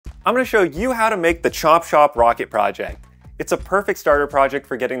I'm going to show you how to make the Chompshop rocket project. It's a perfect starter project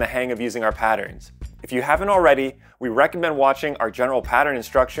for getting the hang of using our patterns. If you haven't already, we recommend watching our general pattern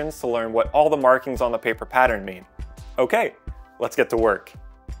instructions to learn what all the markings on the paper pattern mean. Okay, let's get to work.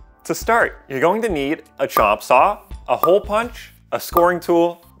 To start, you're going to need a chomp saw, a hole punch, a scoring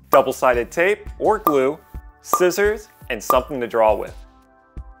tool, double-sided tape or glue, scissors, and something to draw with.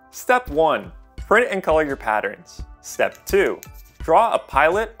 Step 1. Print and color your patterns. Step 2. Draw a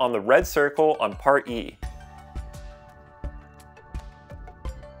pilot on the red circle on part E.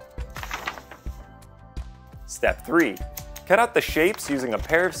 Step 3. Cut out the shapes using a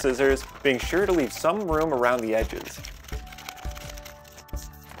pair of scissors, being sure to leave some room around the edges.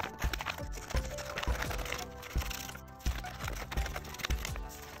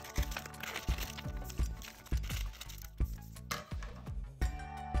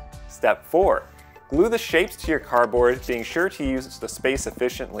 Step 4. Glue the shapes to your cardboard, being sure to use the space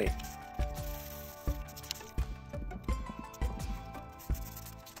efficiently.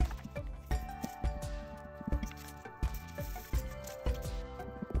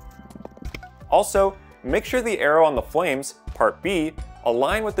 Also, make sure the arrow on the flames, part B,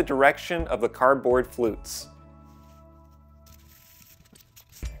 align with the direction of the cardboard flutes.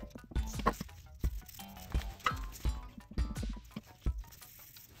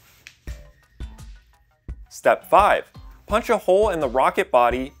 Step 5. Punch a hole in the rocket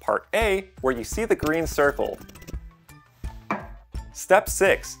body, part A, where you see the green circle. Step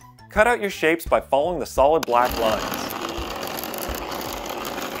 6. Cut out your shapes by following the solid black lines.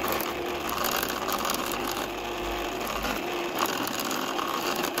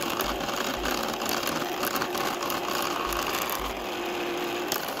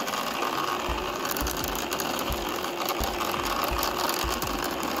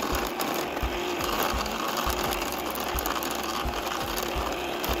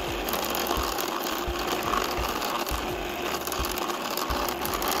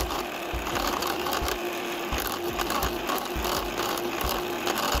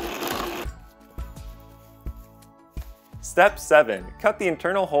 Step 7. Cut the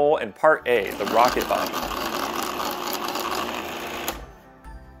internal hole in part A, the rocket body.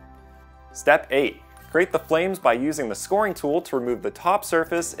 Step 8. Create the flames by using the scoring tool to remove the top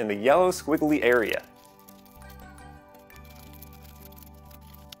surface in the yellow squiggly area.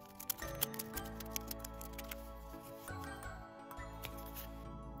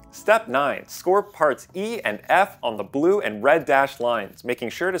 Step 9. Score parts E and F on the blue and red dashed lines, making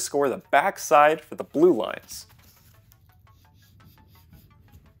sure to score the back side for the blue lines.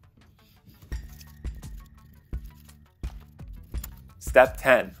 Step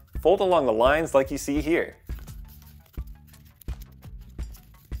 10. Fold along the lines like you see here.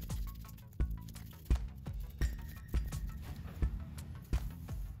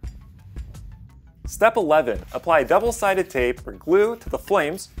 Step 11. Apply double-sided tape or glue to the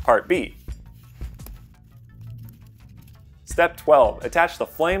flames, part B. Step 12. Attach the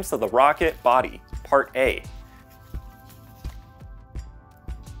flames to the rocket body, part A.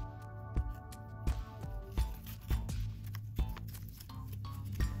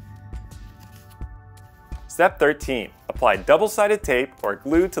 Step 13. Apply double-sided tape or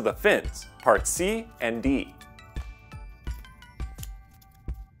glue to the fins, part C and D.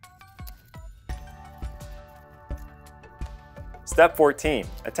 Step 14.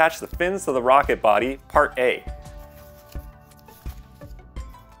 Attach the fins to the rocket body, part A.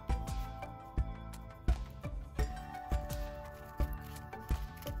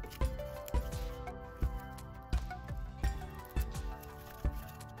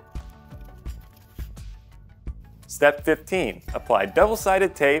 Step 15. Apply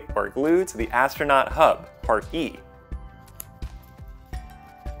double-sided tape or glue to the astronaut hub, part E.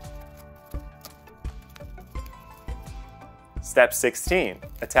 Step 16.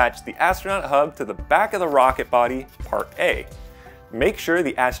 Attach the astronaut hub to the back of the rocket body, part A. Make sure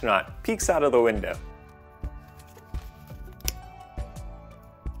the astronaut peeks out of the window.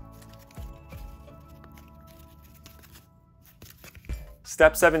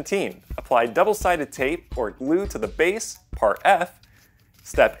 Step 17. Apply double-sided tape or glue to the base, part F.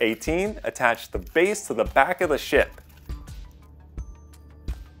 Step 18. Attach the base to the back of the ship.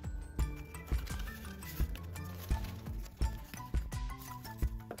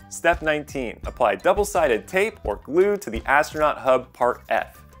 Step 19. Apply double-sided tape or glue to the astronaut hub, part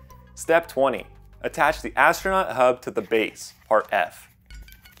F. Step 20. Attach the astronaut hub to the base, part F.